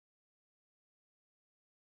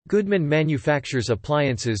Goodman manufactures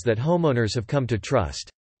appliances that homeowners have come to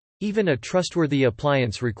trust. Even a trustworthy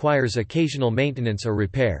appliance requires occasional maintenance or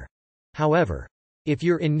repair. However, if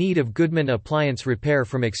you're in need of Goodman appliance repair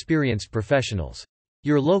from experienced professionals,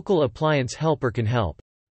 your local appliance helper can help.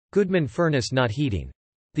 Goodman Furnace not heating.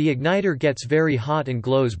 The igniter gets very hot and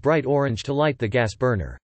glows bright orange to light the gas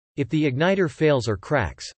burner. If the igniter fails or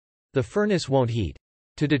cracks, the furnace won't heat.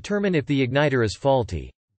 To determine if the igniter is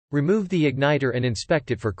faulty, remove the igniter and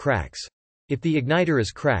inspect it for cracks. If the igniter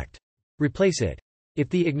is cracked, replace it. If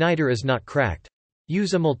the igniter is not cracked,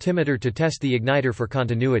 use a multimeter to test the igniter for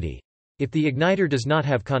continuity. If the igniter does not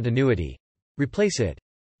have continuity, replace it.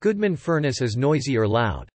 Goodman Furnace is noisy or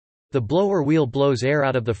loud. The blower wheel blows air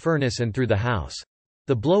out of the furnace and through the house.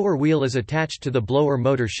 The blower wheel is attached to the blower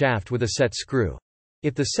motor shaft with a set screw.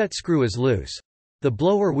 If the set screw is loose, the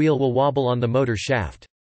blower wheel will wobble on the motor shaft,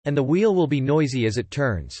 and the wheel will be noisy as it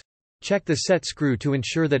turns. Check the set screw to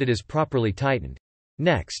ensure that it is properly tightened.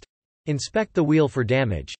 Next, inspect the wheel for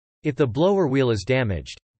damage. If the blower wheel is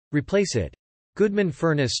damaged, replace it. Goodman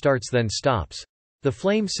Furnace starts then stops. The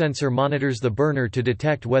flame sensor monitors the burner to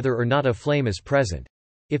detect whether or not a flame is present.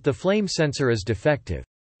 If the flame sensor is defective,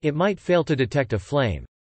 it might fail to detect a flame.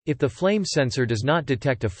 If the flame sensor does not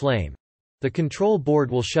detect a flame, the control board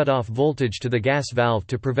will shut off voltage to the gas valve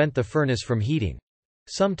to prevent the furnace from heating.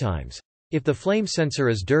 Sometimes, if the flame sensor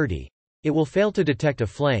is dirty, it will fail to detect a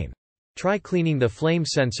flame. Try cleaning the flame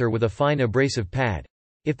sensor with a fine abrasive pad.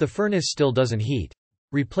 If the furnace still doesn't heat,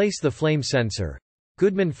 replace the flame sensor.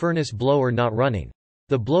 Goodman Furnace blower not running.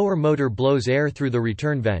 The blower motor blows air through the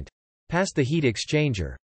return vent, past the heat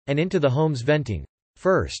exchanger, and into the home's venting.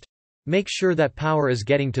 First, make sure that power is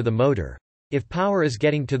getting to the motor. If power is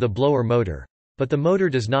getting to the blower motor, but the motor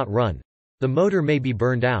does not run, the motor may be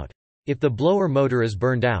burned out. If the blower motor is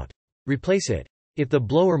burned out, replace it. If the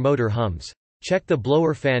blower motor hums, check the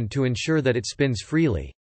blower fan to ensure that it spins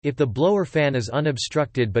freely. If the blower fan is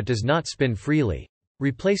unobstructed but does not spin freely,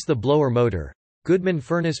 replace the blower motor. Goodman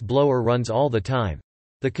Furnace blower runs all the time.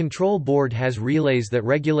 The control board has relays that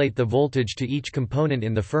regulate the voltage to each component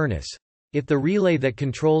in the furnace. If the relay that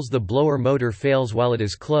controls the blower motor fails while it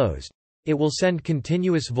is closed, it will send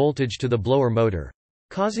continuous voltage to the blower motor,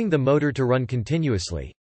 causing the motor to run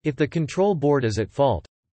continuously. If the control board is at fault,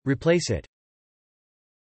 replace it.